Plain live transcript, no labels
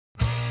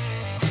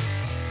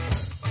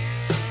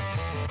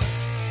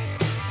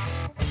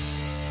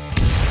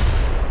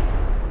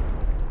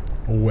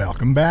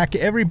Welcome back,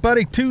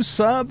 everybody, to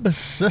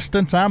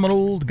Subsistence. I'm an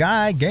old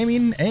guy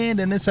gaming, and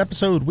in this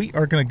episode, we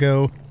are going to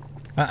go...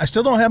 I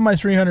still don't have my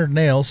 300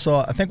 nails,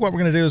 so I think what we're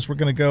going to do is we're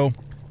going to go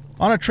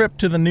on a trip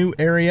to the new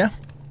area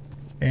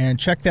and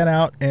check that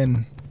out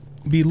and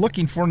be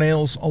looking for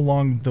nails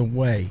along the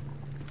way.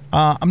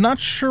 I'm not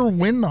sure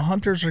when the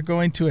hunters are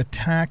going to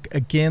attack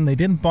again. They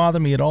didn't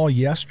bother me at all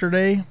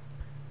yesterday,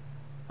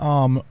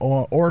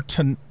 or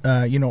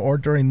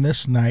during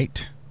this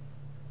night.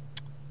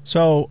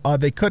 So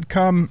they could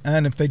come,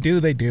 and if they do,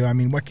 they do. I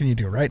mean, what can you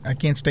do, right? I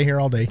can't stay here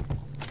all day,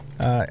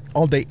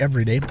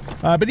 every day.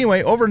 But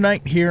anyway,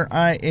 overnight here,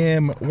 I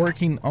am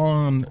working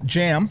on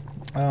jam.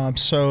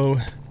 So,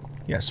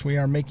 yes, we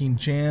are making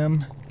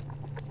jam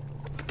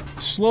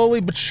slowly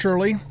but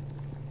surely.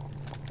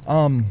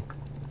 And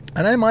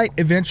I might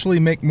eventually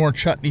make more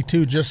chutney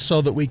too, just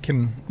so that we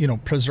can,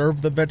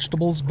 preserve the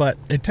vegetables. But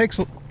it takes,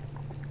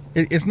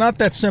 it's not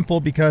that simple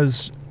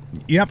because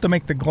you have to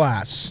make the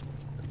glass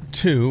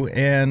too,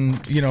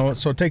 and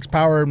so it takes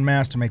power and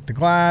mass to make the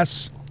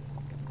glass.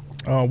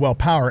 Well,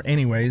 power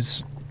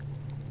anyways.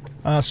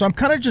 So I'm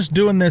kind of just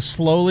doing this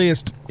slowly,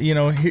 as a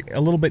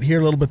little bit here,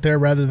 a little bit there,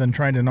 rather than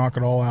trying to knock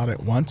it all out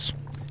at once.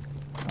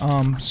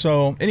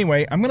 So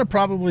anyway, I'm gonna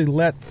probably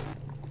let's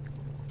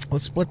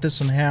split this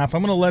in half.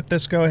 I'm gonna let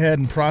this go ahead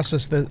and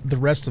process the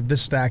rest of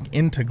this stack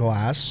into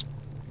glass.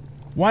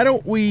 Why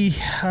don't we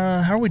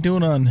how are we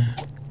doing on...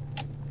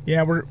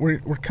 Yeah, we're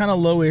kind of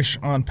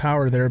lowish on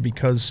power there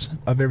because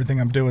of everything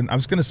I'm doing. I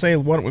was going to say,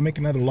 why don't we make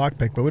another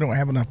lockpick, but we don't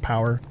have enough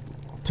power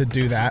to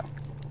do that.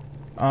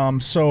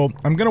 So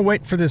I'm going to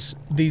wait for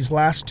these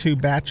last two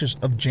batches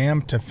of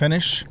jam to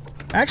finish.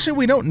 Actually,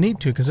 we don't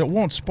need to because it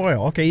won't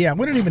spoil. Okay, yeah,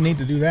 we don't even need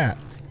to do that.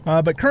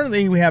 But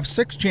currently we have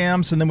 6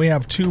 jams, and then we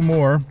have 2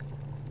 more,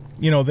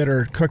 that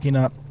are cooking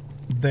up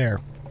there.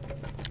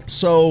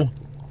 So...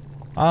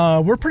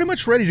 we're pretty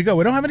much ready to go.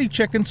 We don't have any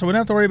chickens, so we don't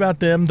have to worry about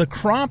them. The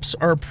crops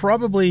are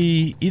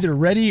probably either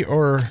ready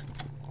or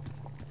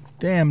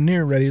damn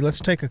near ready. Let's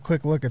take a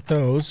quick look at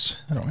those.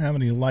 I don't have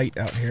any light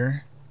out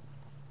here.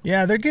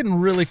 Yeah, they're getting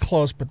really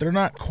close, but they're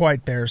not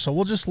quite there. So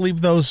we'll just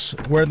leave those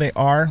where they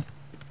are.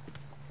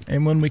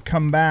 And when we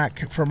come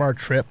back from our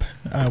trip,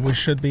 we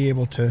should be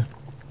able to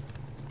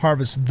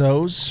harvest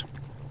those.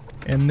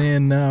 And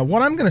then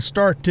what I'm going to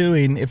start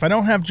doing, if I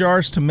don't have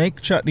jars to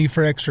make chutney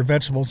for extra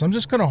vegetables, I'm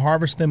just going to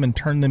harvest them and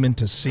turn them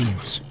into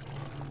seeds.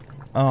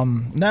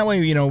 That way,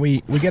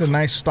 we get a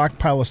nice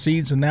stockpile of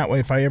seeds, and that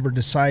way if I ever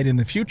decide in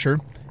the future,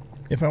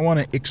 if I want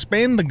to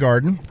expand the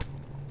garden,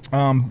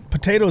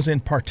 potatoes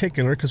in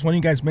particular, because one of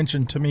you guys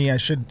mentioned to me I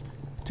should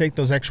take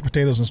those extra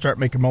potatoes and start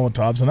making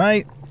Molotovs, and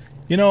I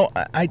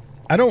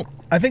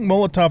think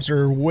Molotovs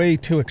are way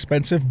too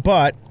expensive,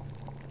 but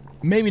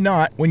maybe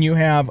not when you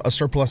have a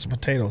surplus of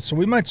potatoes. So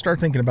we might start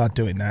thinking about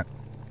doing that,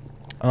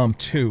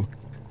 too.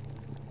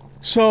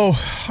 So,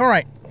 all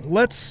right,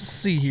 let's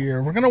see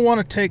here. We're going to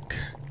want to take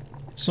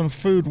some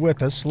food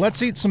with us.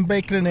 Let's eat some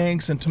bacon and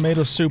eggs and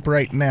tomato soup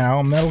right now,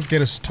 and that'll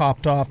get us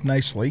topped off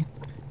nicely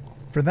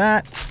for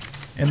that.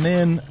 And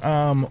then,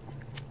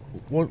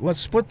 let's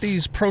split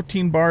these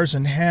protein bars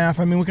in half.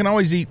 I mean, we can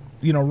always eat,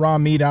 raw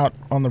meat out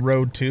on the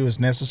road, too, as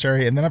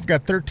necessary. And then I've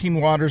got 13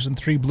 waters and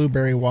 3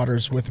 blueberry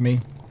waters with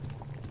me.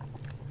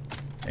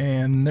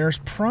 And there's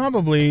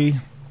probably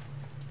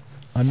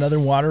another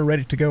water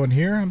ready to go in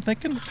here, I'm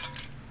thinking.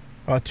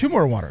 2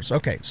 more waters.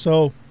 Okay,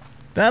 so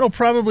that'll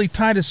probably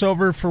tide us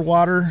over for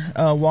water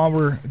while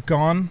we're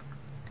gone.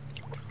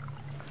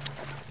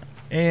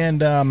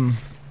 And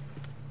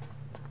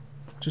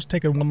just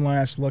taking one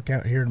last look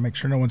out here to make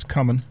sure no one's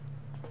coming.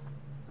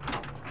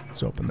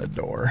 Let's open the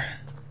door.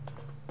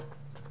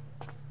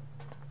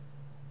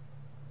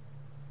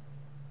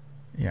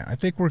 Yeah, I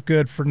think we're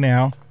good for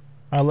now.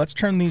 Let's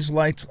turn these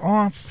lights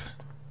off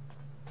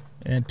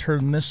and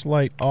turn this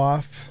light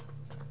off.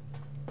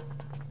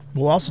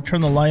 We'll also turn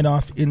the light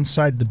off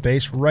inside the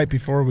base right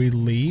before we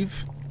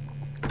leave.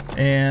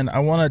 And I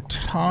want to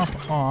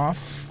top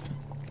off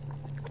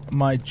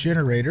my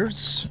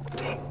generators.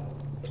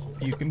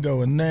 You can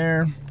go in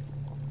there.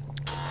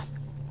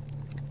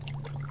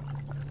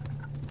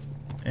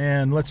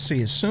 And let's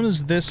see, as soon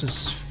as this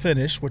is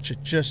finished, which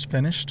it just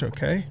finished,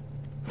 okay.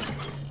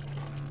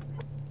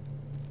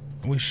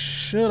 We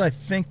should, I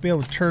think, be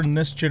able to turn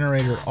this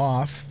generator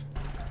off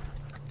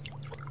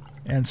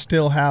and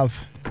still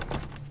have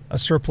a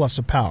surplus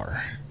of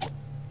power.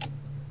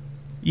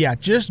 Yeah,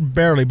 just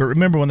barely, but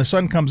remember, when the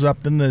sun comes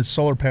up, then the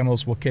solar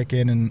panels will kick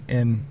in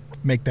and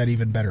make that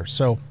even better.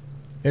 So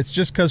it's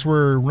just because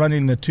we're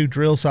running the 2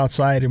 drills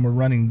outside and we're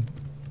running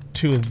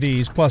 2 of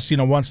these. Plus,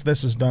 once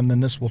this is done, then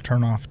this will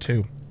turn off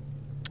too.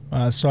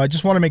 So I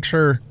just want to make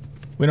sure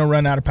we don't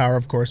run out of power,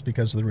 of course,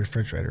 because of the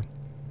refrigerator.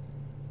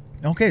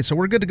 Okay, so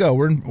we're good to go.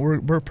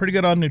 We're pretty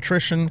good on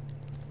nutrition,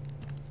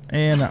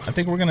 and I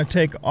think we're gonna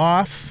take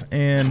off.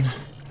 And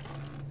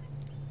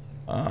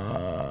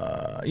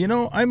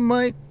I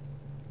might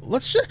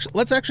let's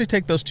actually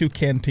take those 2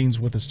 canteens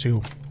with us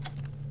too.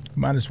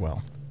 Might as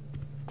well.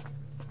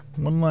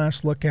 One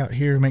last look out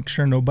here, make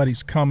sure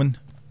nobody's coming.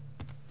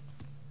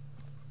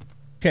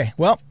 Okay,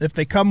 well, if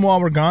they come while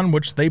we're gone,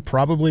 which they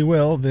probably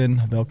will,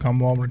 then they'll come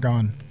while we're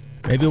gone.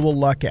 Maybe we'll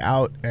luck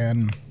out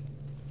and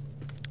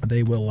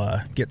they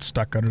will get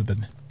stuck under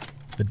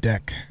the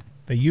deck.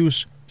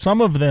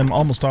 Some of them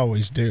almost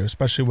always do,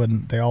 especially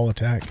when they all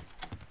attack.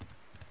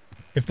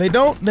 If they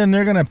don't, then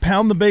they're going to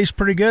pound the base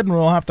pretty good, and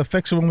we'll have to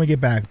fix it when we get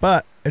back.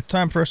 But it's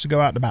time for us to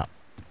go out and about.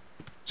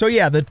 So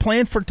yeah, the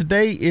plan for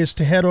today is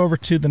to head over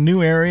to the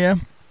new area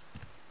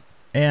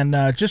and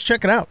just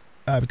check it out.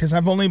 Because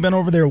I've only been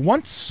over there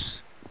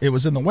once. It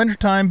was in the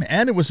wintertime,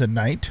 and it was at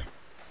night.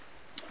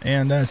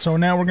 And so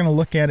now we're going to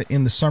look at it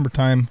in the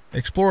summertime,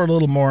 explore it a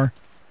little more,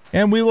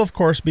 and we will, of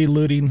course, be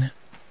looting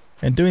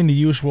and doing the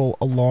usual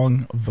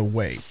along the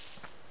way.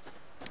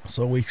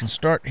 So we can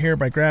start here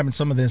by grabbing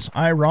some of this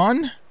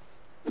iron.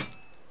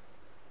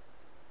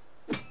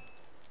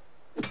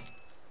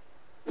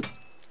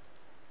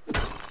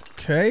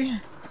 Okay.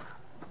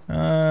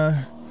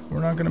 We're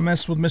not going to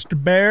mess with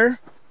Mr. Bear.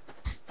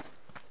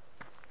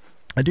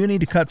 I do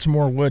need to cut some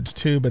more wood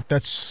too, but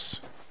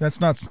that's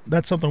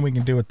something we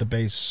can do at the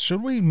base.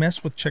 Should we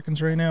mess with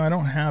chickens right now? I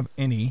don't have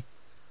any.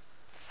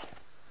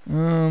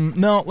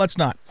 No, let's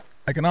not.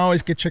 I can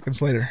always get chickens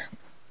later.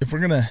 If we're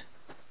gonna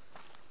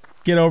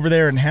get over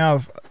there and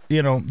have,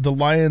 you know, the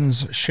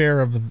lion's share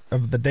of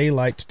the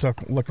daylight to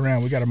look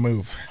around, we got to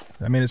move.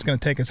 I mean, it's gonna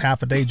take us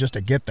half a day just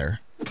to get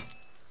there.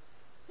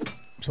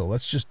 So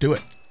let's just do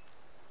it.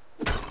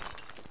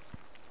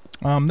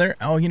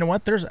 Oh, you know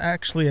what? There's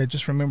actually, I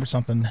just remembered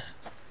something.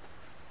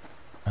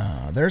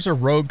 There's a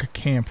rogue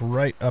camp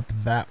right up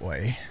that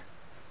way.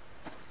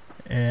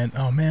 And,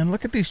 oh man,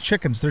 look at these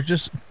chickens. They're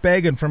just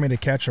begging for me to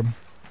catch them.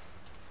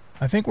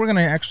 I think we're going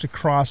to actually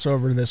cross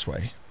over this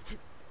way.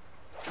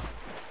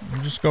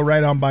 We'll just go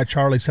right on by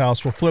Charlie's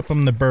house. We'll flip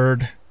him the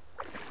bird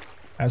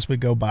as we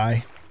go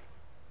by.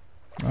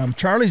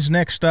 Charlie's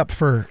next up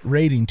for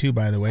raiding too,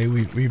 by the way.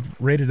 We've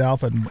raided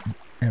Alpha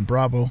and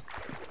Bravo.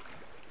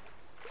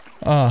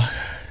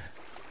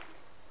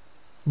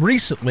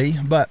 Recently,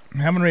 but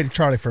haven't raided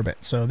Charlie for a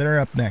bit, so they're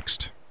up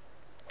next.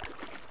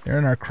 They're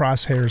in our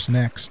crosshairs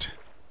next.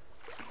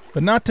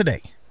 But not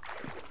today.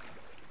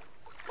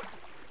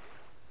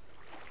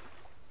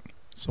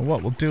 So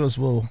what we'll do is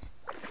we'll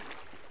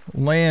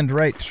land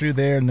right through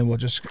there, and then we'll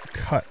just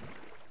cut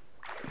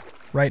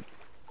right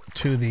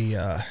to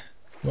the,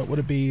 what would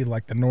it be,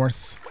 like the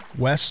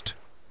northwest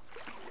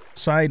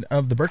side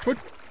of the birchwood.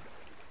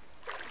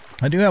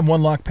 I do have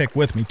one lockpick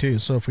with me too,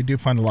 so if we do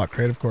find a lock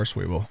crate, of course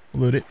we will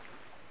loot it.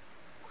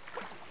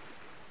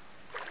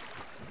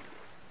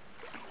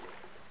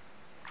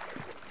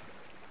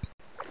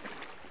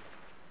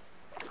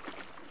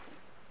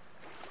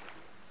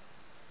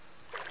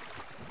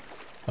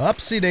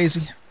 Upsy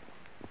daisy.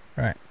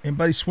 Alright,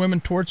 anybody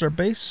swimming towards our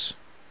base?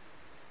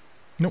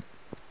 Nope.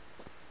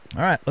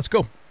 Alright, let's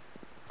go.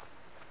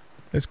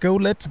 Let's go,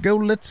 let's go,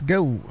 let's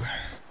go.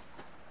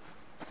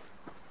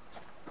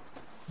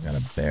 Got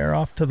a bear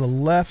off to the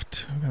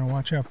left. We're going to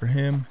watch out for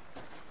him.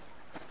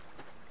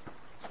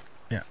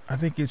 Yeah, I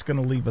think he's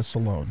going to leave us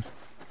alone.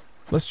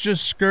 Let's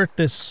just skirt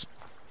this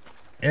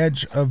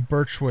edge of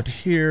birchwood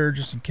here,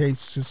 just in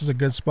case. This is a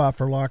good spot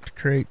for locked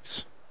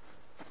crates.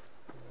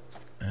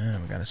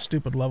 And we got a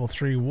stupid level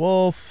 3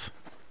 wolf.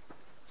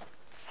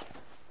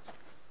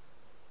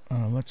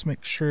 Let's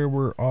make sure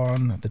we're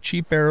on the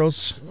cheap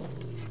arrows.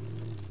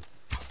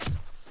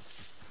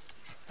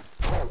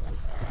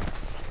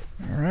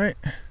 Alright.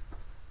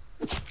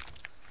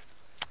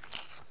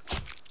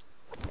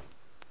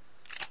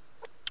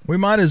 We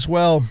might as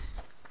well...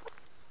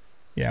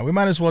 Yeah, we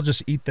might as well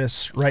just eat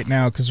this right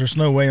now, because there's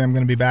no way I'm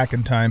going to be back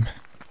in time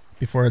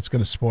before it's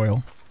going to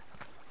spoil.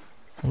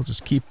 We'll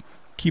just keep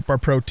our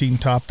protein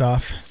topped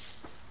off.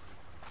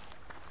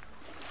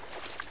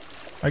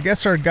 I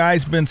guess our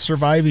guy's been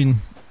surviving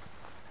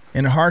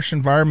in a harsh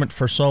environment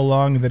for so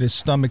long that his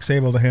stomach's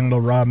able to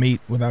handle raw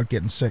meat without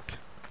getting sick.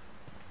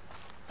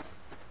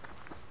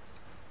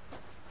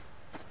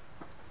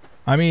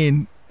 I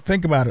mean,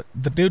 think about it.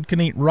 The dude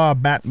can eat raw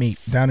bat meat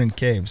down in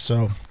caves,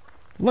 so...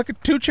 Look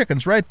at 2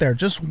 chickens right there,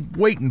 just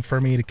waiting for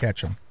me to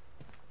catch them.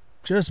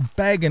 Just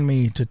begging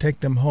me to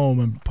take them home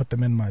and put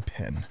them in my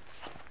pen.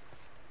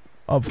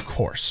 Of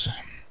course.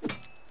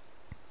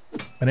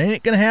 But it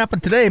ain't gonna happen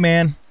today,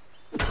 man.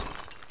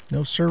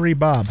 No sirree,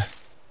 Bob.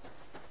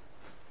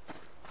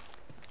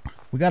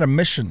 We got a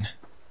mission.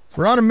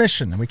 We're on a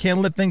mission, and we can't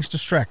let things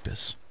distract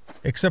us.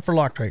 Except for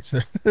lock crates.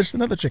 There's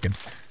another chicken.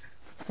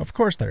 Of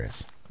course there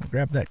is. We'll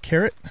grab that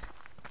carrot.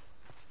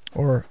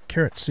 Or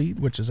carrot seed,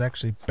 which is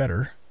actually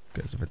better.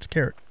 Because if it's a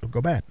carrot, it'll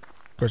go bad.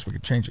 Of course, we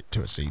could change it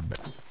to a seed,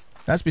 but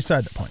that's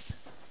beside the point.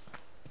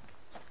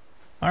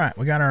 Alright,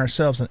 we got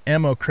ourselves an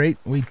ammo crate.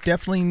 We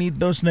definitely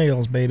need those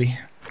nails, baby.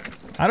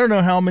 I don't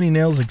know how many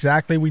nails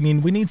exactly we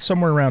need. We need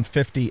somewhere around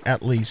 50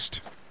 at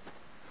least.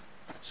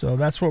 So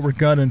that's what we're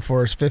gunning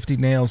for, is 50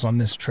 nails on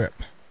this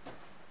trip.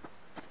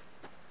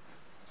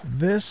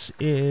 This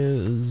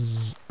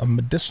is a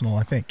medicinal,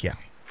 I think, yeah.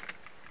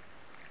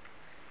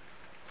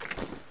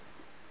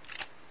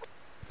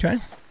 Okay.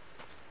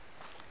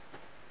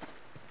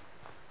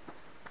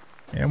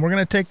 And we're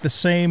going to take the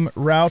same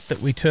route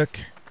that we took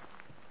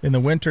in the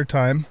winter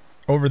time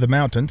over the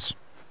mountains.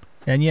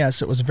 And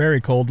yes, it was very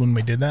cold when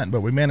we did that,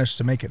 but we managed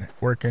to make it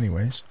work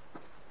anyways.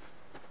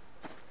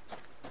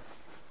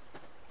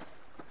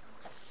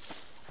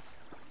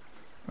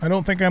 I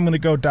don't think I'm going to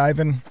go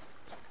diving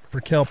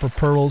for kelp or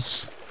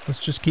pearls. Let's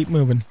just keep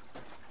moving.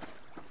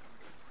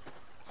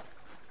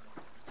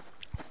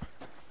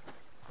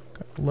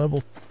 Got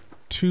level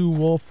 2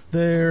 wolf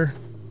there.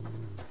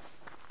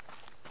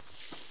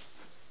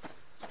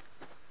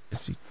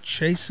 Is he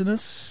chasing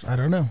us? I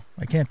don't know.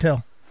 I can't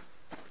tell.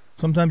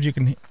 Sometimes you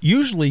can,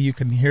 usually you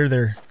can hear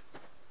their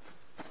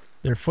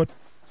foot,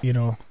 you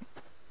know,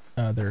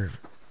 their,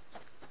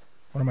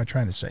 what am I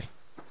trying to say?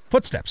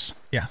 Footsteps,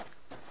 yeah,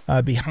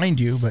 behind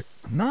you, but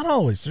not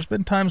always. There's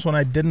been times when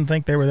I didn't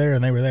think they were there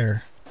and they were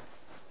there.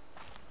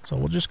 So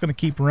we're just going to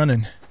keep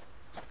running.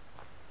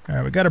 All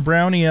right, we got a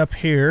brownie up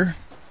here.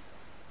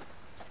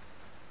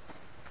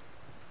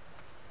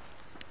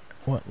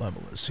 What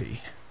level is he?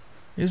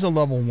 He's a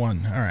level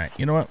 1. All right,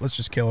 you know what? Let's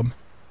just kill him.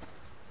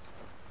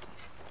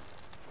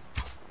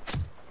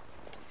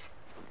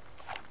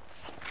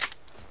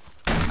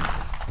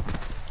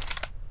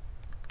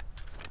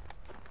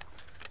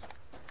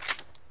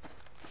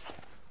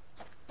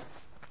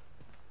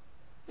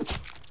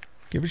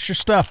 Give us your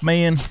stuff,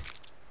 man.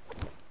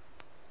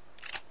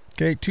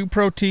 Okay, 2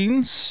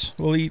 proteins.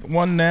 We'll eat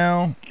 1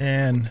 now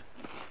and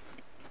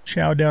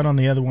chow down on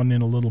the other one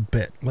in a little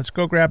bit. Let's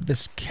go grab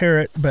this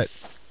carrot, but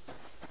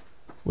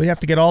we have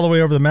to get all the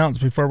way over the mountains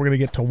before we're going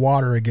to get to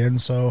water again,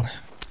 so...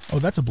 Oh,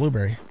 that's a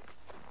blueberry.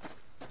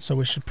 So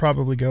we should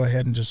probably go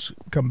ahead and just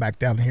come back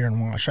down here and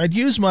wash. I'd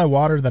use my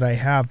water that I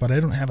have, but I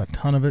don't have a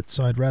ton of it,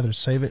 so I'd rather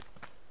save it.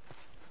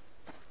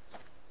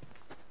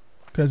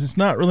 Because it's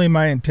not really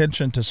my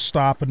intention to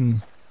stop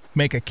and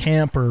make a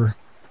camp or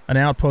an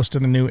outpost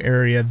in a new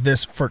area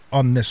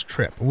on this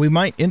trip. We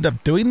might end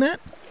up doing that.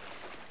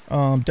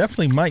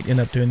 Definitely might end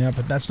up doing that,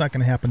 but that's not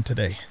going to happen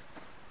today.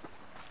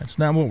 That's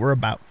not what we're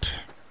about.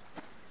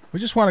 We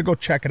just want to go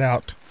check it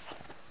out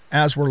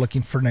as we're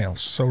looking for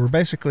nails. So we're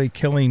basically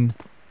killing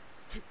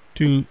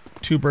two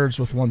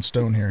birds with 1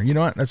 stone here. You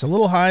know what? That's a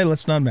little high.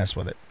 Let's not mess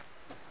with it.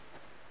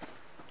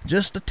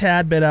 Just a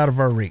tad bit out of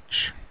our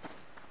reach.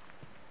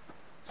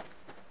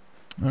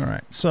 All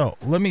right, so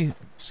let me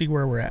see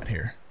where we're at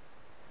here.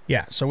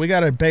 Yeah, so we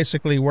got to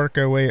basically work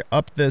our way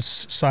up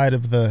this side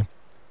of the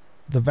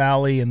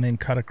valley and then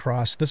cut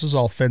across. This is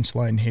all fence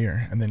line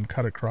here, and then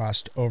cut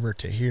across over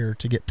to here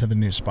to get to the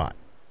new spot.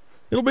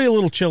 It'll be a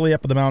little chilly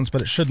up in the mountains,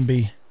 but it shouldn't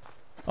be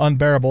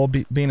unbearable,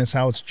 being as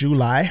how it's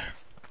July.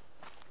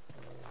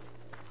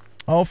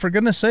 Oh, for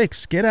goodness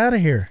sakes, get out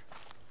of here.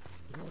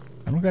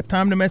 I don't got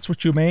time to mess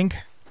with you, man.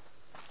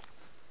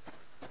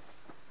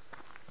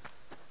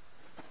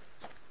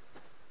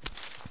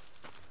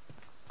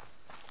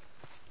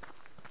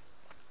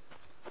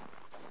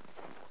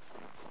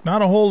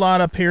 Not a whole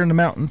lot up here in the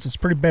mountains. It's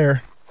pretty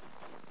bare.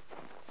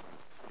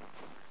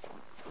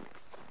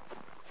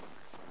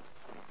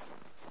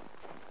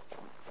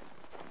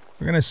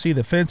 We're going to see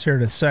the fence here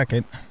in a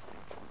second.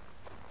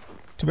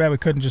 Too bad we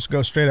couldn't just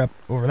go straight up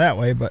over that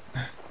way, but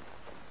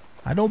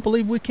I don't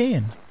believe we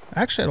can.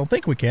 Actually, I don't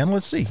think we can.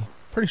 Let's see.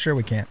 Pretty sure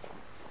we can't.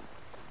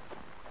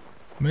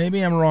 Maybe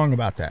I'm wrong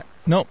about that.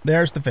 Nope,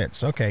 there's the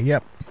fence. Okay,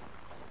 yep.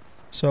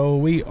 So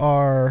we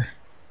are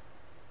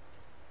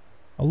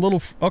a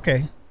little...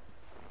 Okay.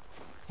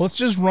 Let's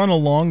just run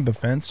along the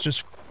fence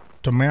just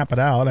to map it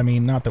out. I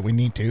mean, not that we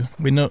need to.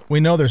 We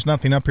know there's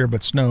nothing up here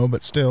but snow,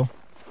 but still.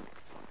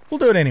 We'll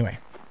do it anyway.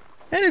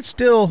 And it's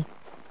still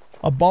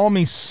a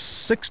balmy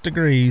 6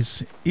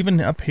 degrees,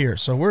 even up here.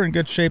 So we're in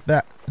good shape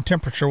that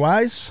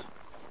temperature-wise.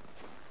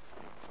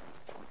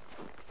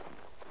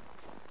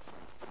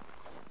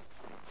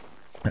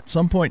 At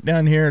some point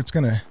down here, it's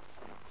going to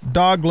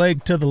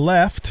dogleg to the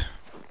left.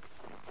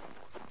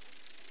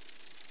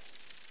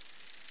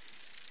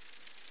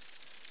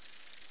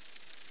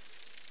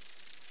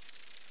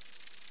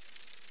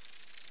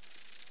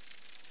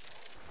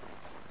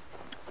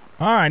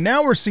 Alright,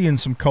 now we're seeing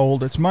some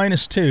cold. It's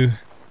 -2.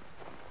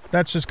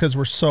 That's just because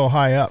we're so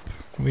high up.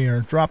 We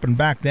are dropping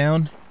back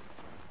down.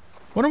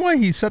 Wonder why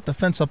he set the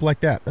fence up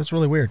like that. That's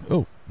really weird.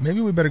 Oh, maybe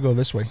we better go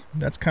this way.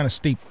 That's kind of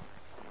steep.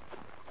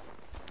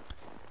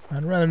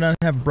 I'd rather not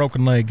have a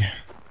broken leg.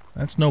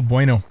 That's no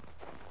bueno.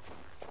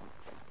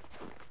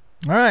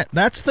 Alright,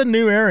 that's the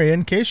new area.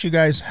 In case you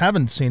guys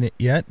haven't seen it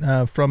yet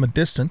from a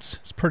distance.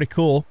 It's pretty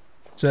cool.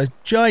 It's a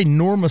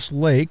ginormous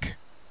lake.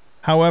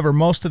 However,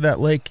 most of that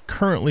lake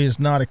currently is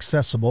not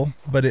accessible,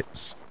 but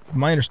it's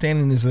my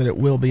understanding is that it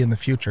will be in the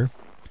future.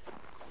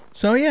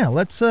 So yeah,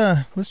 let's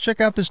check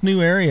out this new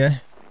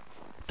area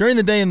during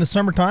the day in the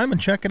summertime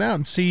and check it out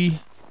and see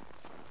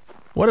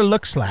what it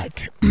looks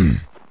like.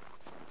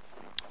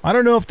 I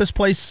don't know if this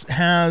place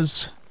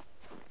has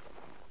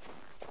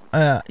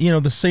you know,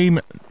 the same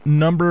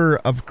number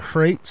of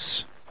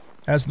crates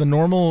as the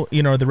normal,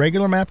 you know, the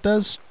regular map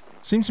does.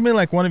 Seems to me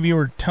like one of you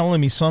were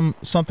telling me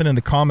something in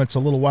the comments a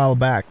little while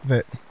back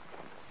that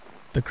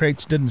the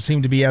crates didn't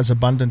seem to be as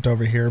abundant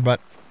over here,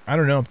 but I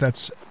don't know if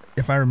that's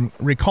if I'm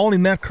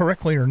recalling that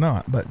correctly or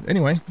not. But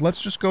anyway,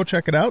 let's just go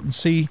check it out and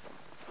see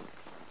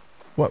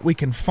what we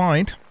can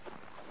find.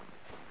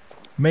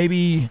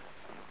 Maybe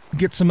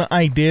get some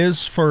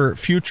ideas for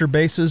future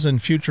bases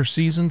and future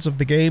seasons of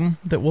the game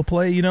that we'll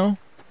play, you know?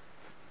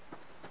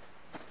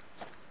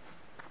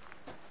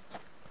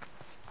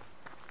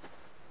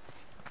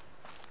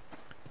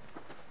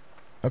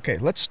 Okay,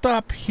 let's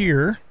stop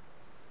here.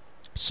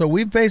 So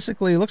we've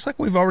basically, looks like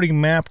we've already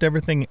mapped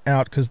everything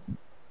out, because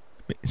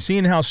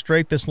seeing how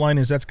straight this line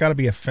is, that's got to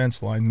be a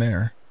fence line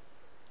there.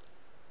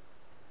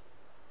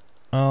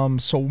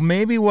 So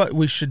maybe what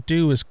we should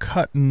do is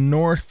cut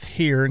north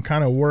here and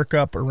kind of work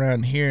up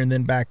around here and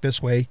then back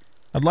this way.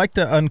 I'd like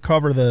to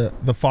uncover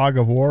the fog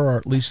of war, or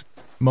at least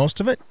most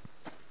of it.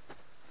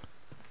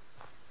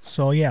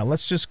 So yeah,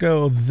 let's just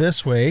go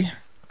this way.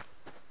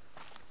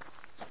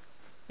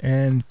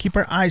 And keep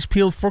our eyes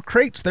peeled for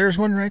crates. There's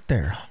one right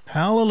there.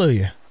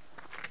 Hallelujah.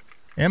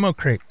 Ammo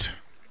crate.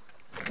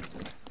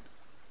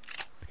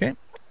 Okay.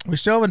 We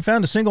still haven't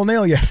found a single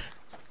nail yet.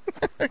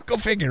 Go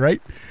figure,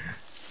 right?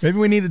 Maybe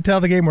we need to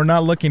tell the game we're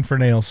not looking for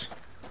nails.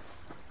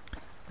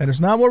 That is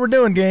not what we're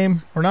doing,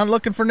 game. We're not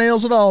looking for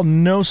nails at all.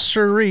 No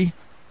siree.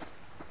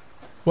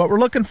 What we're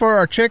looking for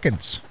are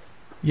chickens.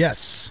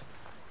 Yes.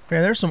 Okay,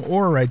 there's some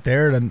ore right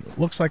there. And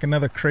looks like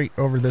another crate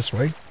over this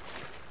way.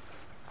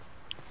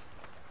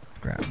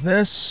 Grab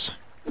this.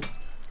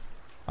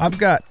 I've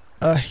got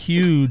a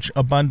huge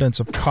abundance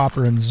of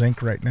copper and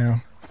zinc right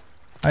now.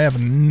 I have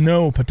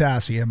no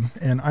potassium,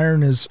 and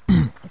iron is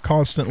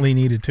constantly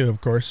needed too,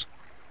 of course.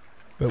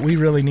 But we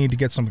really need to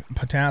get some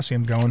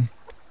potassium going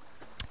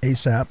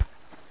ASAP.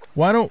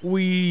 Why don't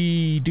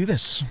we do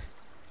this?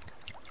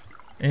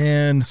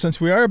 And since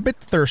we are a bit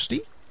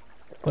thirsty,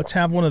 let's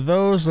have one of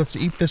those. Let's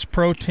eat this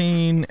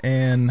protein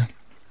and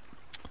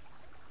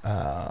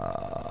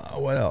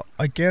well,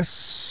 I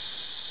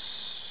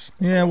guess,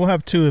 yeah, we'll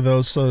have 2 of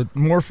those, so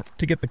more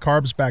to get the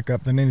carbs back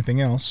up than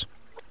anything else.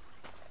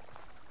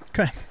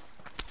 Okay.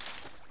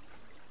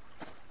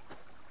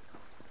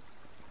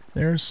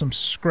 There's some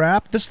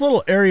scrap. This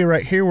little area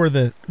right here where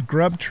the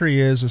grub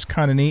tree is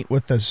kind of neat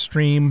with the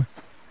stream,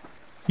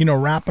 you know,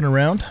 wrapping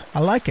around. I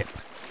like it.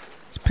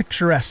 It's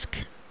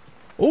picturesque.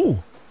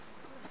 Oh,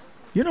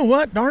 you know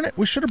what? Darn it.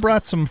 We should have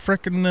brought some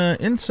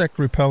frickin' insect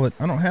repellent.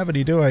 I don't have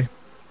any, do I?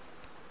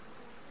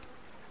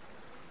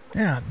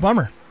 Yeah,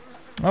 bummer.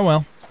 Oh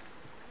well.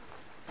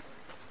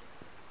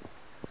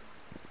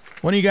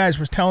 One of you guys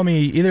was telling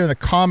me either in the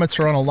comments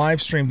or on a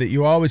live stream that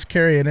you always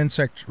carry an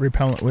insect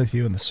repellent with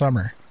you in the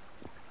summer.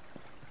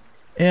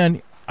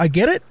 And I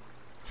get it.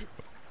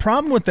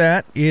 Problem with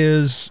that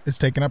is it's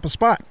taking up a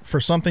spot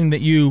for something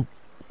that you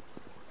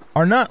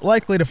are not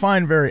likely to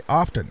find very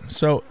often.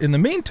 So in the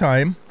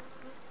meantime,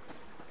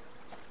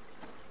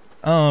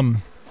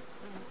 you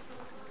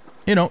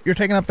know, you're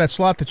taking up that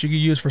slot that you could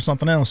use for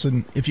something else.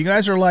 And if you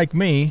guys are like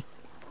me,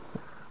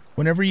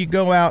 whenever you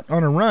go out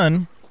on a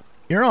run,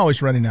 you're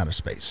always running out of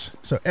space.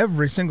 So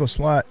every single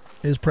slot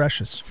is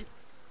precious.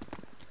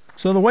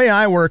 So the way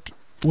I work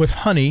with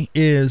honey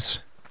is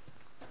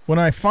when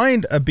I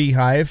find a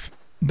beehive,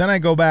 then I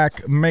go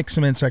back, make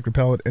some insect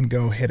repellent, and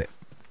go hit it.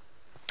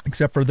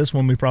 Except for this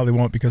one, we probably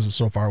won't because it's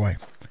so far away.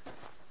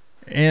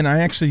 And I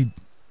actually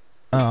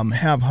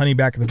have honey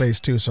back at the base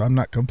too, so I'm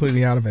not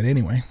completely out of it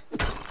anyway.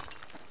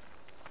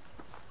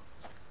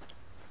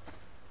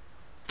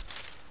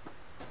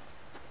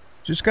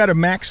 Just got to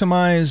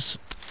maximize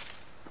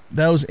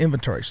those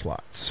inventory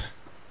slots.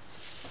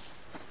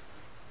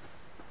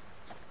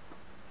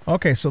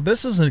 Okay, so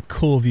this is a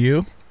cool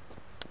view.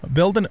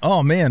 Building,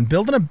 oh man,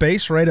 building a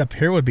base right up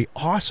here would be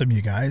awesome,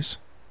 you guys.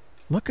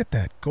 Look at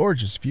that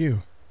gorgeous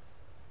view.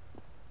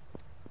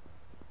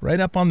 Right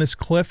up on this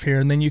cliff here,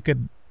 and then you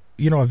could,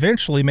 you know,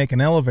 eventually make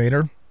an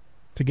elevator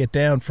to get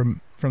down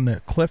from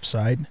the cliff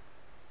side.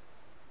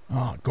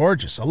 Oh,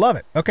 gorgeous. I love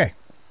it. Okay.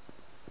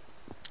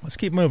 Let's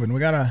keep moving. We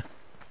got a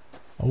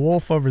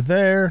wolf over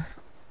there.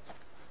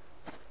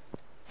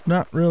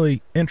 Not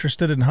really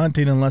interested in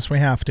hunting unless we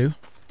have to.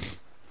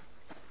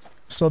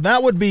 So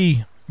that would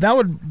be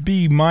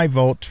my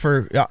vote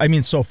for, I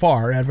mean, so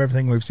far, out of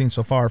everything we've seen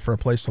so far, for a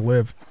place to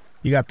live.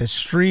 You got this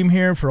stream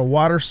here for a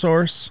water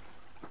source.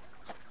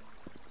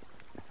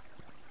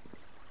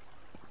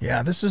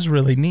 Yeah, this is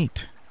really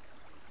neat.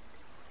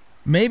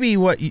 Maybe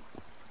what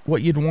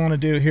you'd want to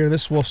do here,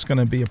 this wolf's going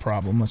to be a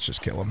problem. Let's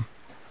just kill him.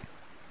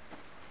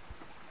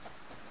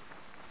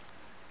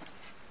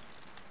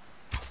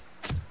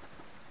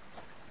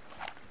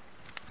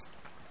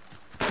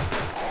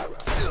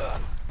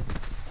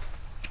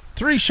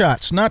 Three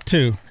shots, not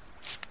 2.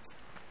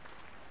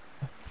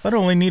 I thought I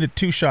only needed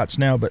 2 shots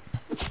now, but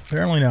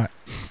apparently not.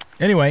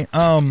 Anyway,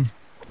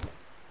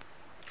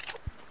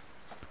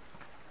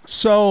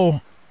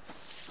 so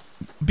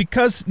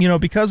because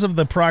of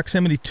the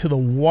proximity to the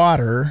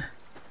water,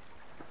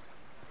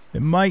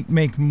 it might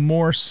make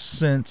more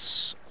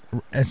sense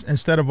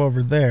instead of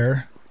over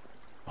there.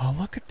 Oh,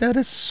 look at that!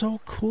 It's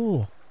so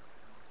cool.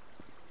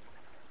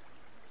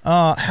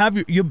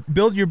 Have you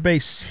build your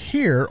base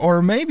here,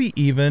 or maybe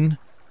even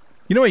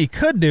You know what you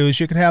could do is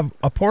you could have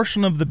a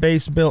portion of the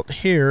base built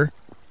here,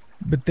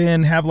 but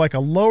then have like a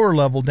lower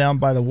level down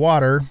by the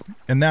water,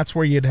 and that's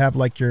where you'd have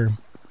like your,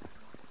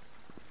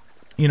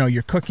 you know,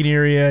 your cooking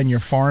area and your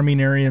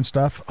farming area and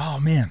stuff. Oh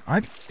man,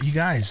 you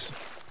guys,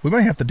 we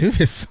might have to do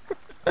this.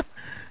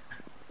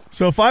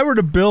 So if I were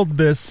to build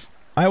this,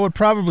 I would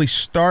probably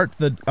start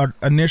the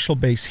initial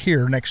base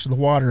here next to the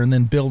water and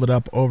then build it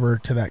up over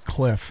to that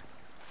cliff.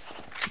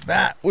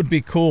 That would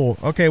be cool.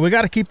 Okay, we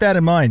got to keep that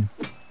in mind.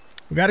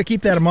 We got to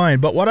keep that in mind.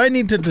 But what I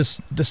need to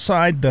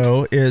decide,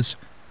 though, is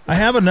I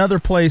have another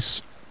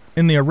place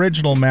in the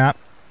original map.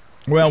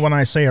 Well, when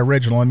I say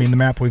original, I mean the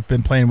map we've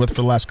been playing with for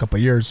the last couple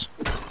of years.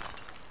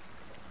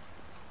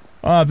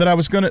 That I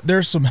was going to...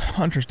 There's some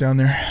hunters down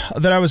there.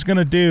 That I was going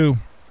to do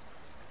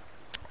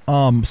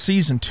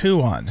Season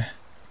 2 on.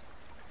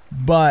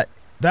 But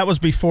that was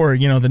before,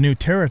 you know, the new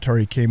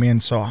territory came in.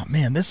 So,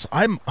 man, this...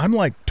 I'm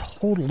like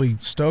totally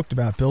stoked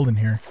about building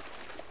here.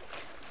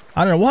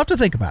 I don't know. We'll have to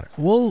think about it.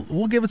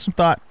 We'll give it some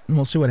thought, and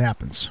we'll see what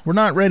happens. We're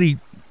not ready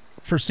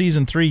for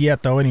Season 3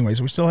 yet, though,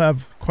 anyways. We still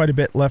have quite a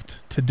bit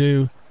left to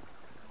do.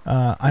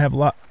 I have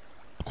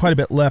quite a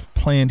bit left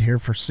planned here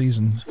for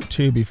Season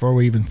 2 before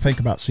we even think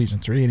about Season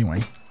 3,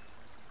 anyway.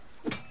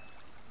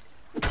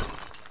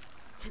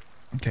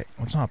 Okay,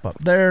 let's hop up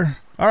there.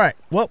 All right,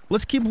 well,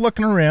 let's keep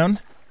looking around.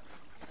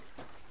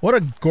 What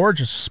a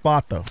gorgeous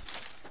spot, though.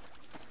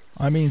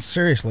 I mean,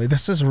 seriously,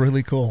 this is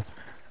really cool.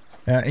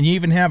 And you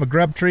even have a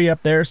grub tree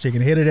up there, so you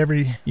can hit it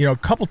every, you know, a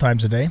couple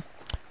times a day.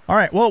 All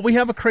right, well, we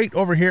have a crate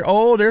over here.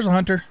 Oh, there's a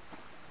hunter.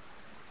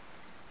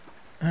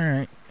 All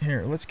right,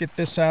 here, let's get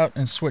this out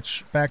and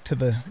switch back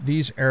to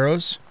these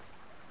arrows.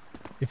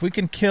 If we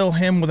can kill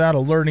him without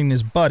alerting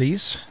his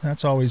buddies,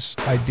 that's always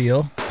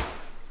ideal.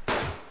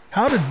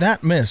 How did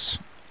that miss?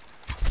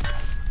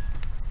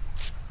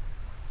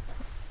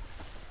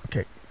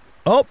 Okay.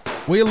 Oh,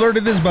 we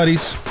alerted his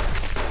buddies.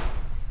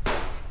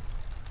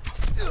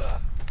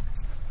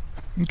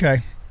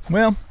 Okay.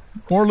 Well,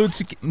 more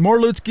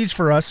lootskis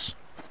for us.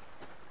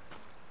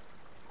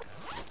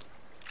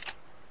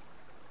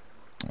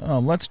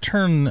 Let's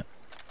turn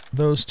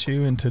those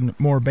two into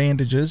more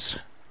bandages.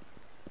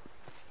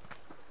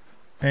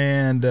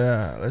 And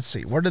let's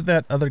see. Where did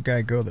that other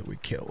guy go that we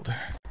killed?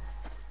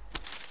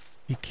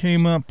 He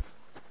came up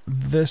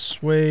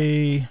this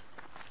way.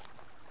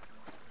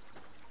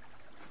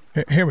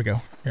 Here we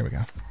go. Here we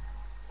go.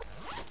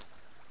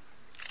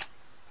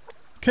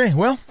 Okay,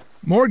 well,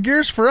 more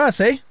gears for us,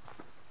 eh?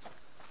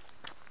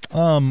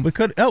 We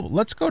could... Oh,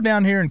 let's go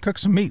down here and cook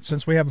some meat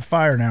since we have a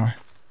fire now.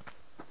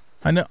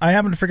 I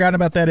haven't forgotten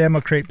about that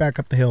ammo crate back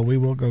up the hill. We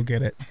will go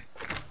get it.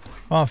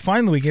 Oh,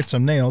 finally we get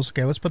some nails.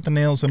 Okay, let's put the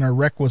nails in our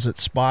requisite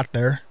spot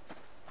there.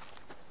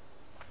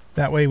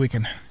 That way we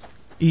can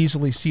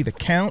easily see the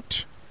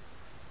count.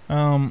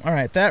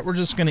 Alright, that we're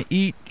just going to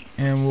eat,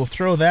 and we'll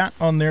throw that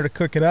on there to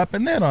cook it up,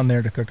 and that on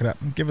there to cook it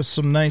up. And give us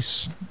some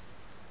nice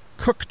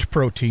cooked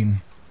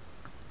protein.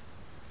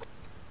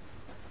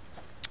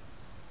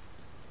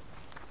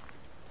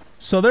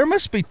 So there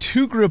must be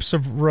two groups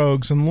of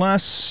rogues,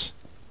 unless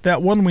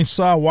that one we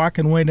saw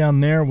walking way down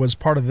there was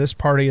part of this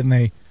party and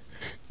they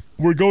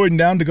were going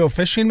down to go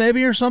fishing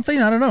maybe or something.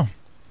 I don't know.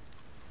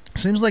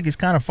 Seems like he's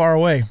kind of far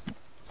away.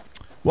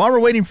 While we're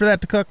waiting for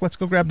that to cook, let's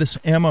go grab this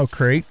ammo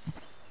crate.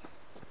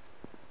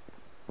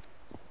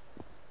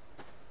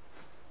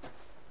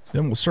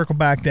 Then we'll circle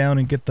back down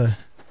and get the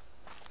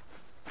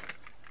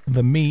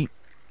meat.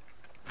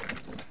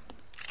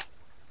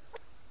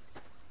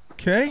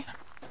 Okay.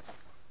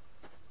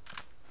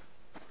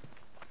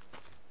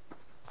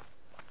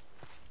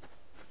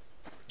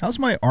 How's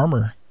my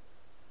armor?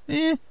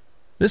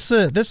 This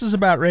is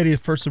about ready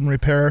for some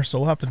repair, so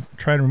we'll have to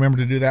try and remember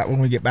to do that when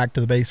we get back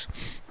to the base.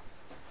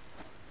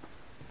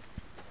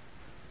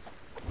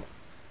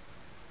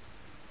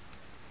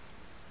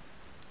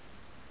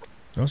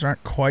 Those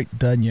aren't quite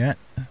done yet.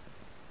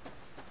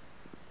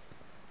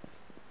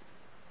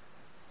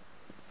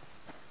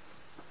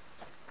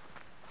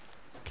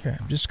 Okay,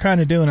 I'm just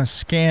kind of doing a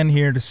scan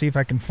here to see if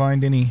I can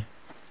find any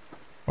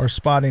or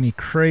spot any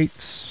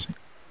crates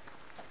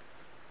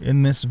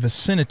in this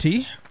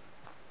vicinity.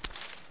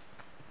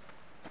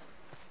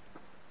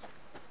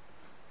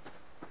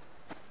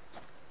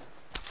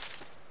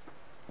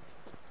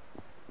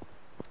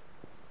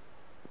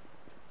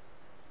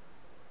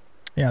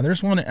 Yeah,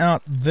 there's one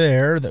out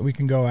there that we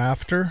can go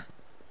after.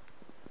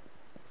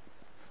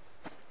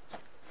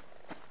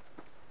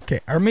 Okay,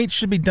 our meat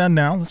should be done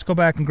now. Let's go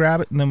back and grab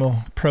it, and then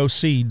we'll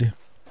proceed.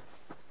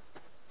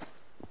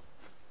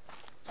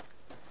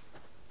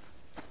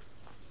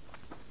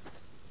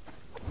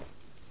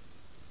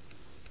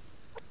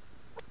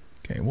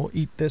 Okay, we'll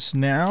eat this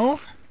now.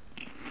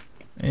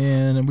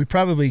 And we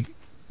probably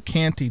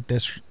can't eat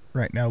this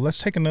right now. Let's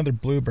take another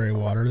blueberry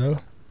water, though.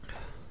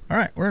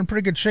 Alright, we're in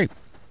pretty good shape.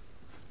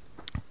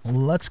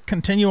 Let's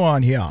continue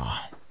on here.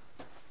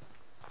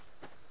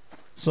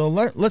 So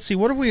let's see,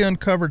 what have we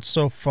uncovered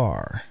so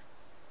far?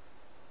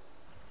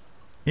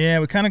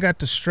 Yeah, we kind of got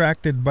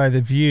distracted by the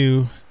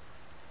view.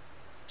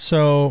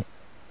 So,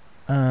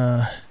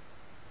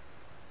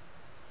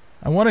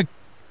 I want to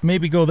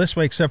maybe go this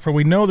way, except for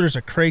we know there's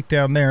a crate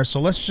down there, so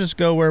let's just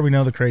go where we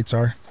know the crates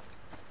are.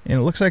 And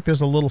it looks like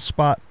there's a little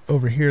spot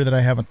over here that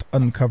I haven't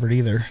uncovered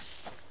either.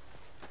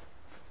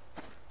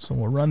 So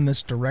we'll run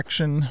this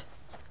direction.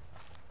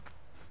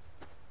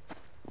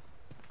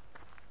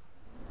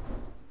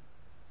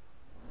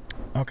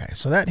 Okay,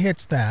 so that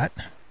hits that.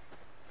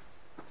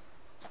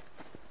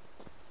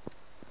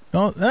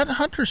 No, that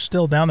hunter's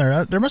still down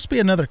there. There must be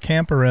another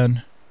camp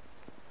around.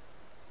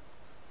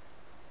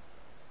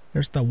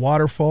 There's the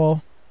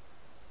waterfall.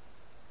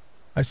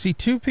 I see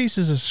 2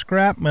 pieces of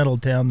scrap metal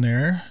down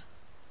there.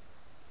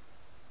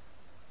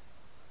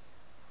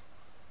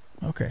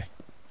 Okay.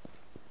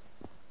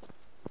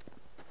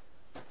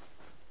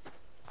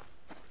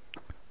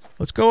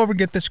 Let's go over and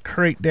get this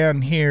crate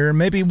down here.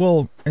 Maybe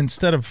we'll,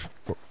 instead of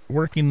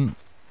working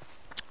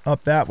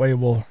up that way,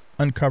 we'll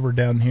uncover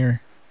down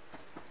here.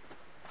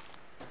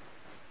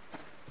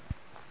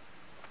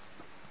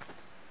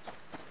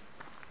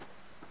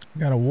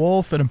 Got a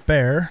wolf and a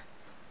bear.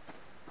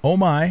 Oh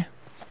my.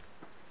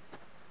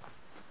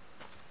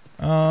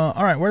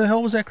 Alright, where the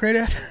hell was that crate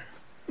at?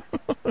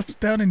 It was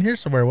down in here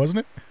somewhere, wasn't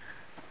it?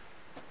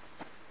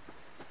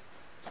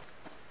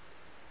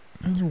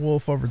 There's a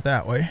wolf over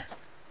that way.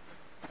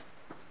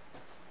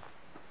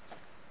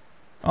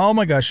 Oh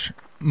my gosh.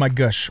 My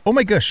gosh. Oh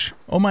my gosh.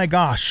 Oh my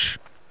gosh.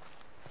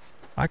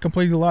 I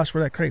completely lost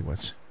where that crate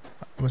was.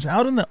 It was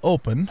out in the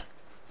open.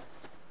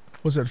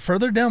 Was it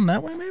further down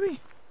that way, maybe?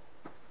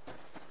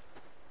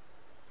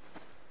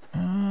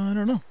 I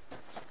don't know.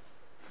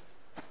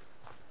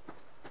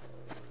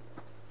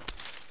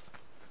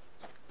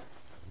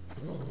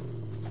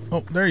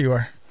 Oh, there you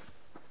are.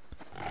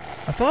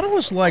 I thought it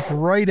was like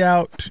right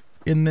out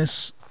in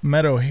this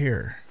meadow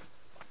here.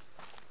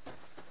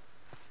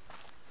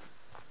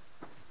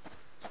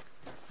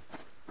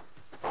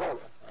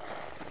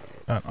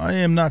 I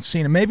am not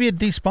seeing it. Maybe it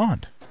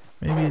despawned.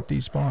 Maybe it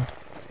despawned.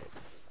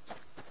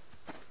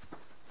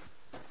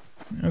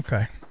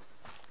 Okay.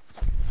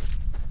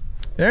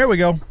 There we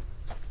go.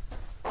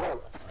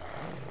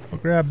 I'll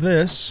grab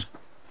this.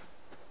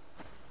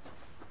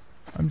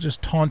 I'm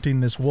just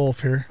taunting this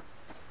wolf here.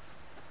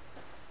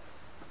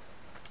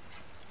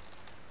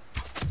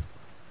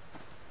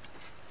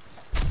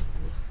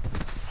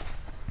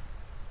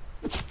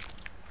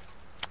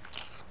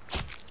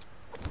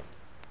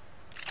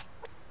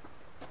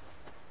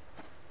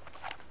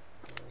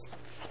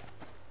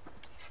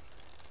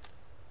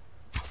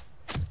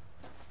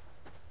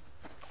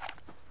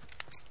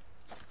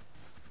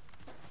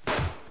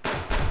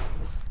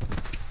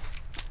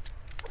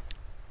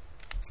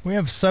 We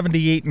have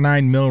 78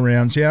 9mm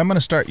rounds. Yeah, I'm going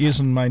to start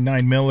using my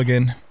 9mm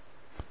again.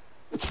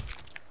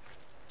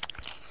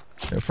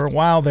 For a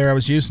while there, I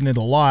was using it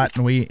a lot,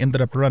 and we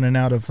ended up running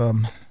out of...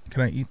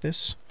 can I eat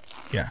this?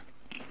 Yeah.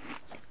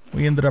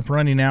 We ended up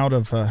running out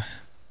of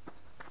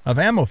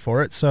ammo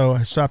for it, so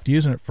I stopped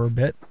using it for a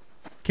bit.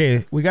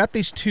 Okay, we got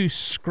these 2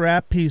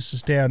 scrap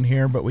pieces down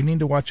here, but we need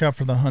to watch out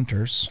for the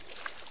hunters.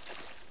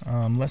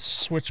 Let's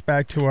switch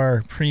back to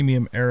our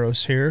premium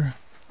arrows here.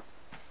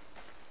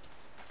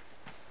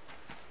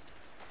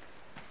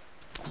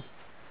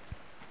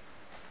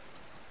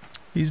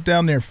 He's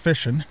down there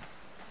fishing.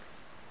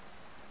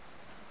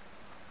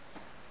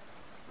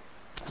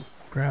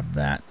 Grab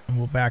that and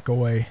we'll back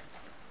away.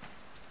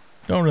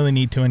 Don't really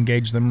need to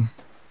engage them.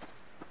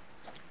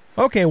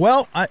 Okay,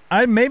 well,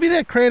 I maybe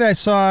that crate I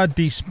saw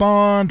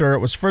despawned, or it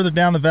was further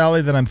down the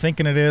valley than I'm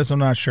thinking it is. I'm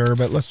not sure,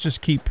 but let's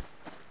just keep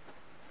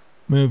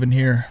moving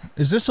here.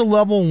 Is this a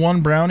level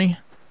 1 brownie?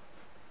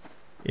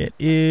 It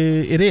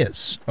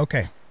is.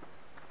 Okay.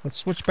 Let's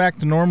switch back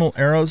to normal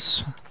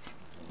arrows.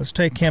 Let's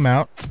take him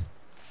out.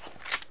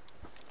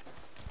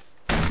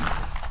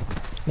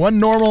 1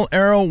 normal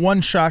arrow, 1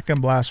 shotgun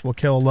blast will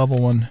kill a level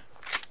 1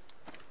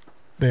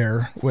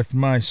 bear with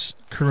my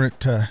current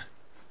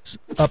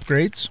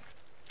upgrades.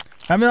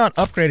 I have not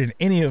upgraded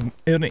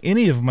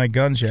any of my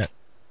guns yet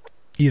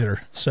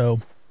either, so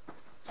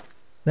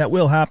that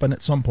will happen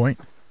at some point.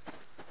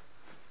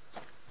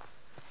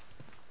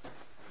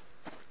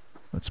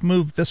 Let's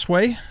move this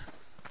way.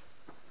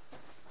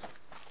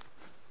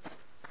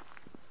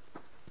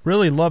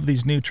 Really love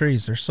these new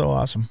trees. They're so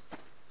awesome.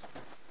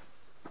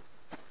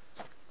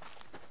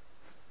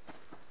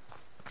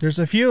 There's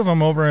a few of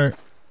them over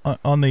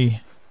on the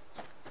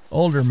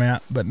older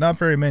map, but not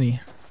very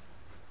many.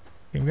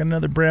 Okay, we've got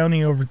another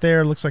brownie over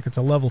there. Looks like it's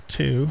a level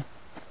 2.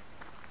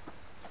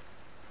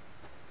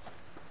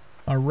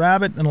 A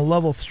rabbit and a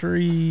level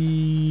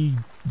 3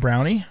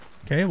 brownie.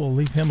 Okay, we'll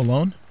leave him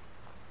alone.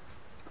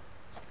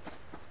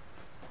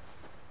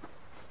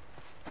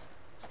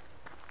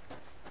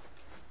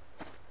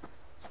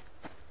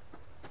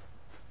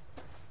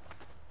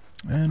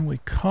 And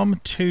we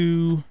come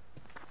to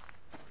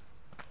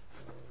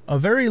a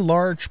very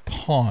large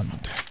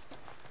pond.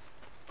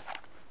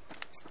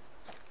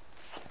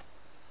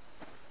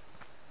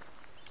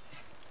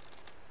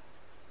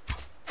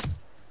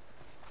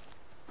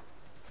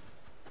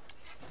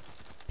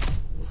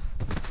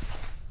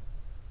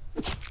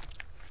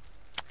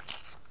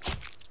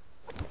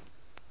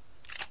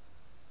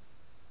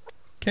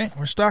 Okay,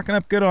 we're stocking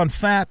up good on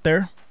fat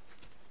there.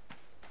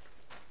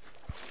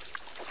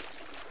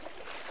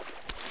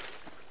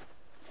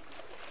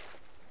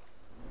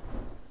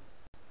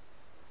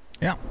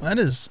 Yeah,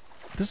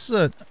 this is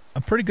a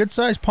pretty good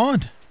sized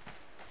pond.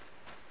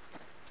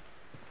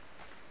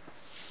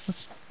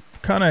 Let's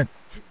kind of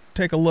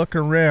take a look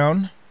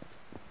around.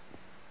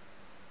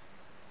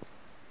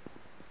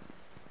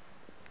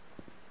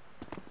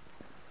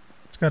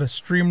 It's got a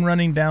stream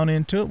running down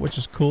into it, which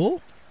is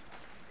cool.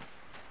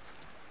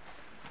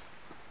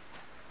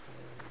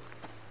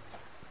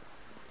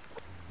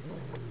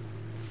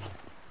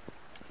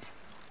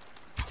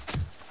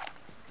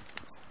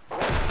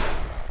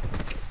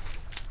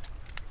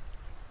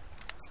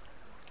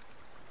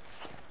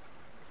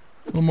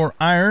 A little more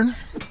iron.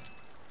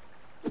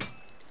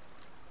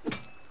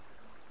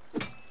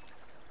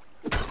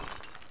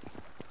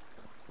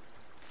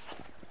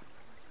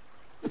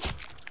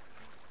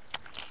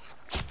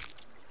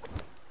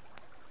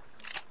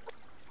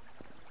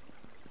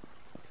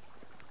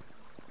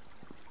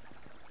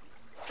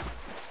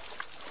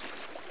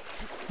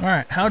 All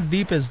right, how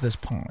deep is this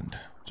pond?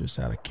 Just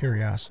out of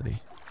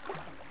curiosity.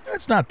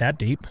 It's not that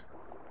deep.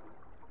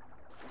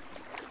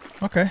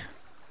 Okay.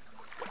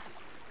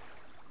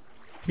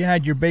 If you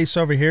had your base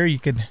over here, you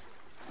could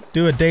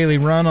do a daily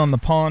run on the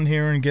pond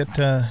here and get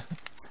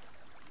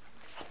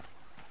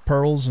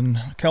pearls and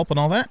kelp and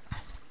all that.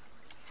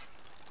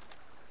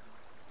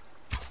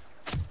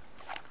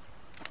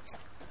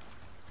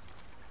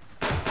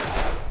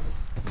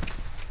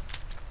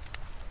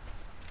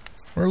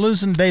 We're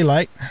losing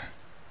daylight.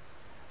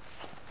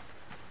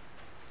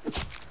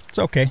 It's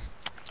okay.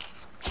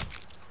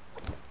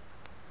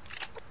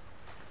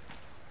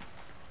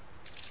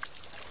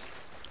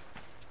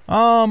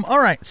 All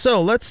right,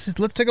 so let's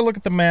take a look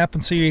at the map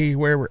and see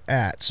where we're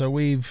at. So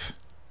we've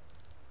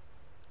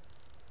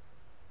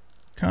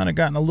kind of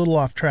gotten a little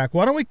off track.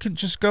 Why don't we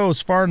just go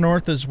as far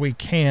north as we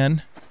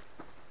can?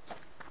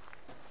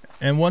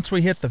 And once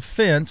we hit the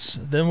fence,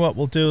 then what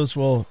we'll do is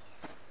we'll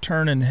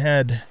turn and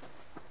head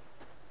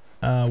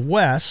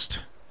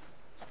west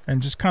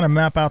and just kind of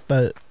map out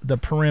the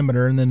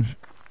perimeter, and then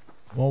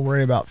we'll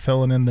worry about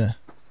filling in the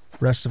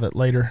rest of it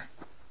later.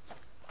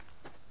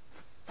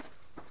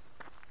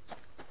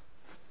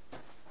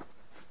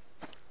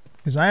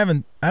 Because I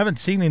haven't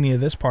seen any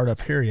of this part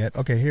up here yet.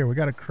 Okay, here we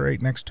got a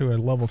crate next to a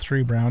level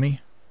 3 brownie.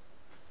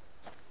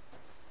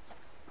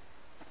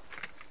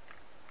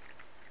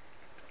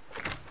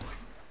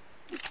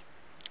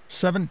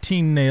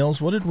 $17 nails.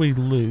 What did we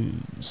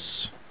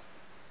lose?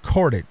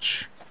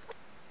 Cordage.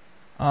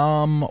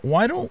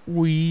 Why don't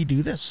we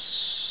do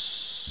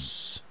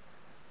this?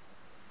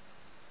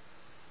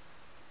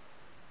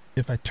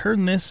 If I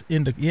turn this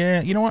into...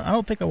 Yeah, you know what? I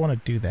don't think I want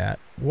to do that.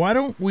 Why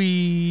don't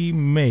we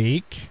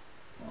make...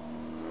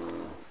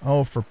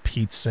 Oh, for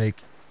Pete's sake.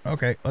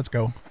 Okay, let's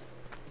go.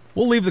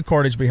 We'll leave the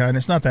cordage behind.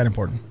 It's not that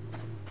important.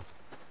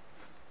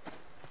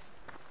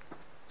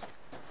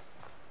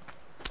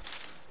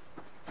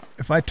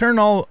 If I turn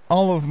all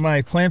of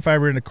my plant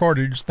fiber into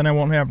cordage, then I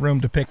won't have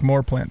room to pick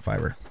more plant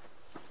fiber.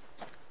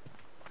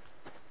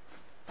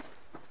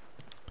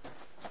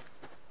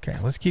 Okay,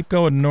 let's keep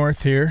going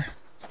north here.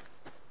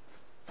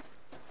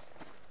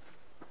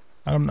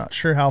 I'm not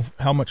sure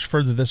how much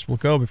further this will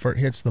go before it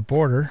hits the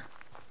border.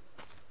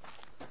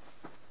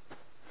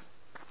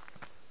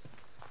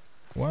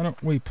 Why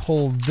don't we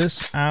pull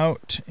this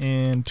out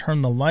and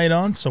turn the light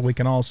on so we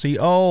can all see?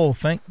 Oh,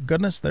 thank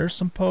goodness there's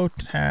some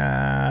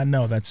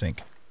no, that's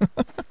zinc.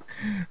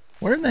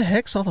 Where in the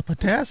heck's all the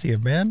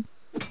potassium, man?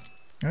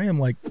 I am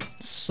like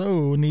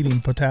so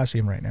needing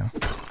potassium right now.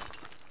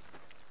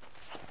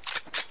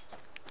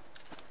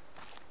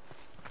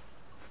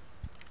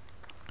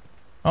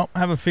 Oh, I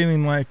have a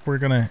feeling like we're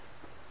gonna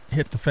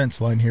hit the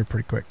fence line here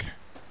pretty quick.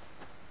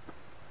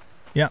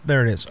 Yeah,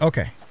 there it is.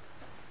 Okay.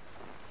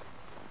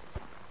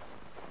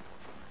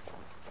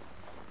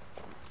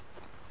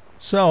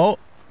 So,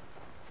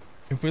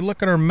 if we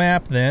look at our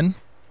map then,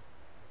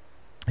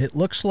 it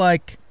looks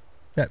like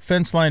that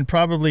fence line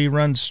probably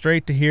runs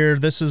straight to here.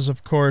 This is,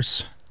 of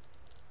course,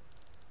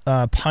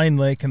 Pine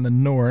Lake in the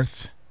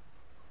north.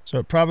 So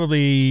it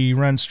probably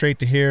runs straight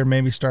to here,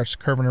 maybe starts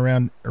curving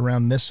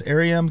around this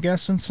area, I'm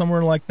guessing,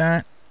 somewhere like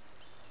that.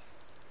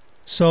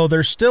 So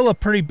there's still a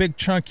pretty big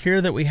chunk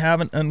here that we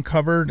haven't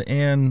uncovered,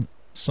 and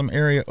some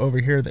area over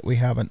here that we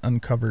haven't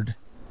uncovered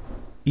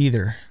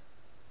either.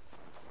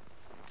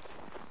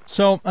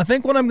 So I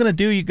think what I'm going to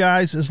do, you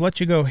guys, is let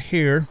you go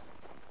here,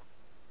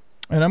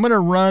 and I'm going to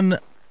run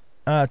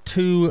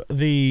to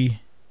the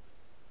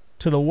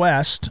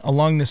west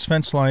along this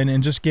fence line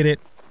and just get it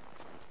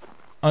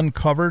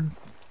uncovered,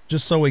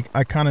 just so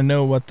I kind of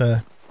know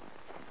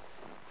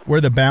where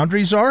the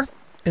boundaries are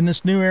in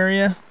this new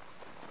area,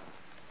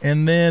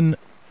 and then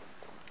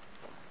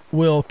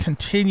we'll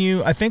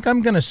continue. I think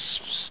I'm going to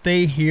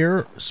stay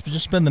here,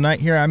 just spend the night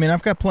here. I mean,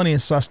 I've got plenty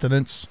of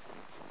sustenance,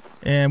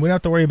 and we don't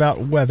have to worry about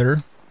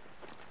weather.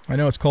 I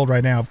know it's cold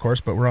right now, of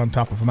course, but we're on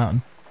top of a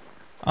mountain.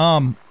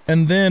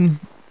 And then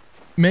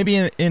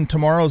maybe in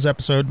tomorrow's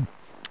episode,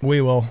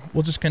 we'll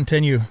just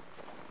continue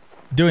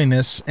doing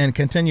this and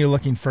continue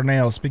looking for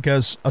nails,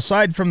 because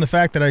aside from the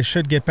fact that I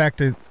should get back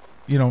to,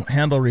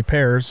 handle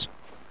repairs,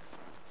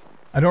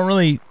 I don't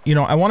really,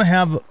 I want to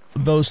have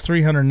those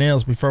 300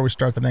 nails before we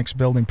start the next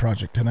building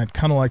project, and I'd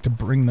kind of like to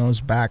bring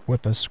those back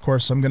with us. Of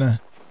course, I'm going to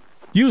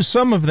use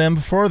some of them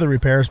for the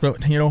repairs,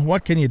 but,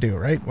 what can you do,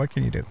 right? What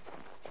can you do?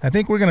 I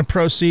think we're going to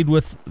proceed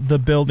with the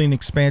building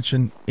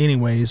expansion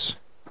anyways,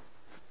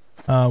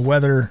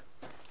 whether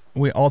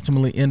we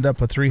ultimately end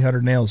up with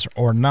 300 nails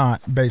or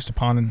not, based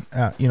upon,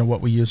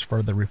 what we use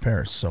for the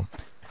repairs. So,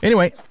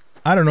 anyway,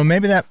 I don't know,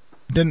 maybe that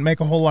didn't make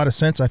a whole lot of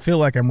sense. I feel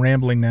like I'm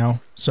rambling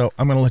now, so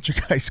I'm going to let you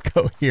guys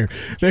go here.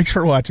 Thanks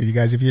for watching, you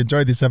guys. If you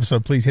enjoyed this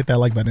episode, please hit that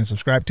like button and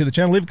subscribe to the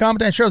channel. Leave a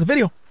comment and share the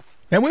video,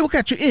 and we will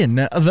catch you in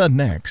the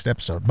next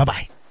episode.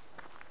 Bye-bye.